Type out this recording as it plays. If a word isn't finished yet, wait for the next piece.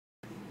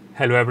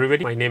Hello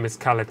everybody, my name is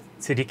Khaled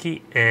Siddiqui,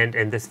 and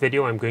in this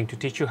video I'm going to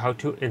teach you how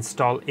to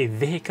install a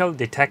vehicle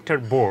detector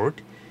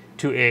board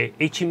to a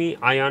HME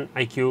Ion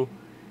IQ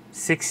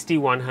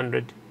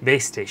 6100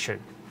 base station.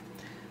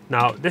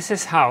 Now this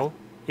is how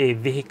a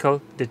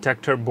vehicle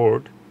detector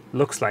board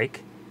looks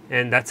like,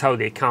 and that's how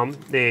they come.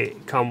 They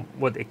come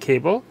with a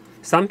cable.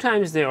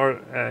 Sometimes they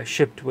are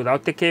shipped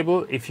without the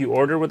cable if you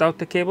order without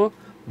the cable,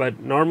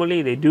 but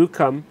normally they do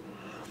come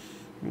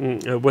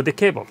with the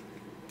cable.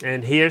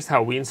 And here's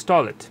how we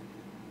install it.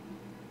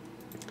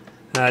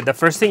 The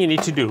first thing you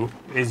need to do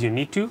is you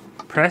need to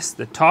press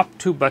the top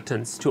two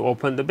buttons to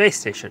open the base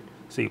station.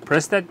 So you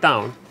press that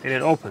down and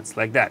it opens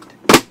like that.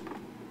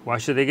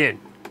 Watch it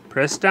again.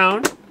 Press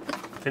down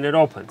and it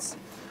opens.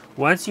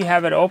 Once you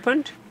have it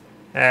opened,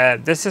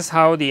 this is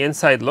how the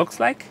inside looks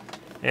like,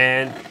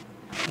 and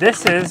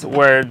this is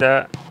where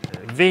the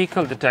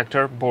vehicle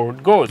detector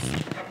board goes.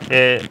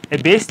 A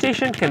base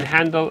station can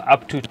handle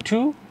up to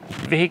 2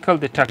 vehicle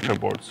detector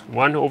boards,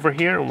 one over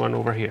here and one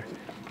over here.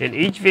 And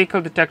each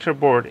vehicle detector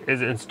board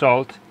is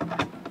installed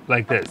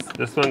like this.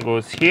 This one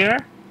goes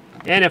here,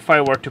 and if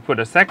I were to put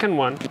a second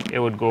one, it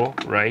would go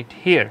right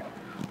here.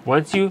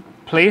 Once you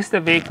place the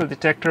vehicle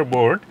detector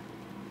board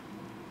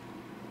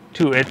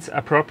to its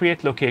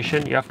appropriate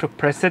location, you have to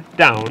press it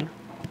down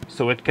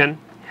so it can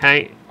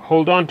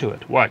hold on to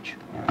it. Watch.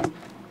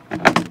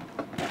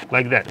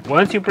 Like that.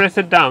 Once you press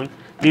it down,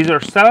 these are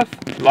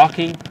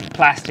self-locking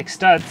plastic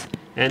studs,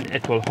 and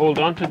it will hold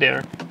on to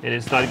there, and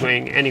it's not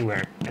going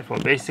anywhere. It will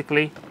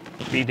basically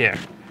be there.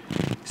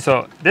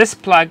 So this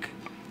plug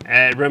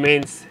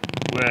remains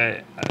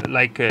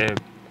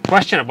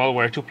questionable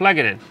where to plug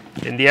it in,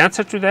 and the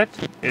answer to that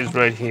is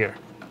right here.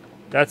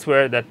 That's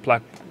where that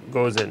plug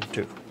goes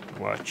into.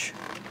 Watch.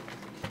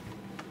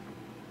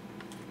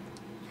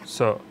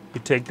 So you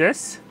take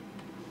this,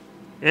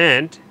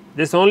 and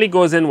this only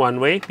goes in one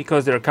way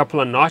because there are a couple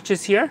of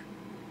notches here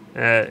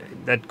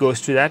that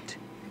goes to that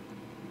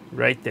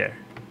right there.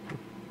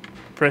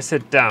 Press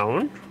it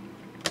down,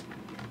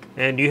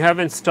 and you have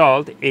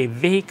installed a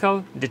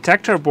vehicle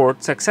detector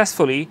board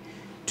successfully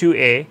to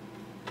a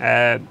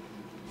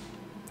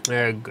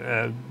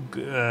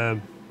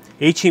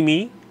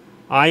HME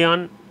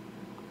Ion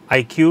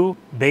IQ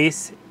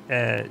base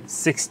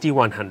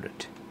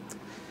 6100.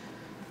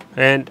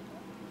 And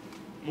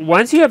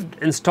once you have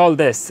installed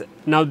this,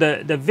 now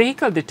the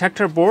vehicle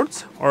detector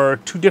boards are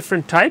 2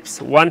 different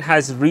types. One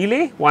has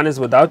relay, one is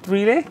without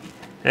relay.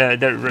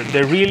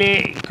 The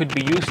relay could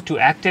be used to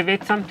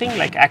activate something,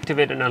 like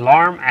activate an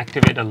alarm,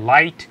 activate a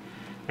light,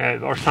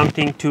 or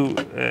something to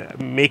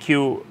make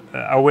you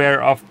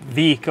aware of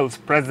vehicles'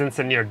 presence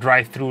in your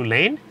drive-through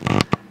lane.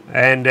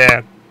 And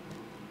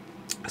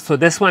so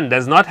this one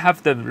does not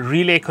have the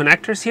relay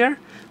connectors here,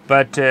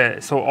 but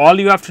so all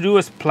you have to do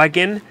is plug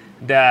in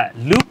the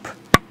loop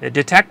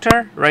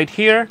detector right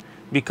here,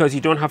 because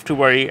you don't have to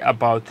worry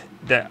about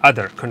the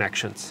other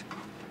connections.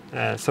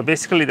 So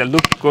basically the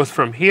loop goes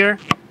from here,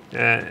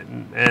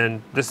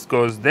 and this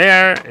goes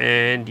there,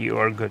 and you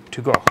are good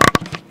to go.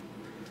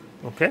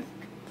 Okay.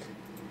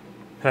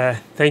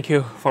 Thank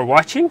you for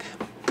watching.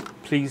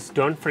 Please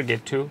don't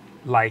forget to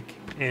like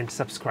and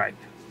subscribe.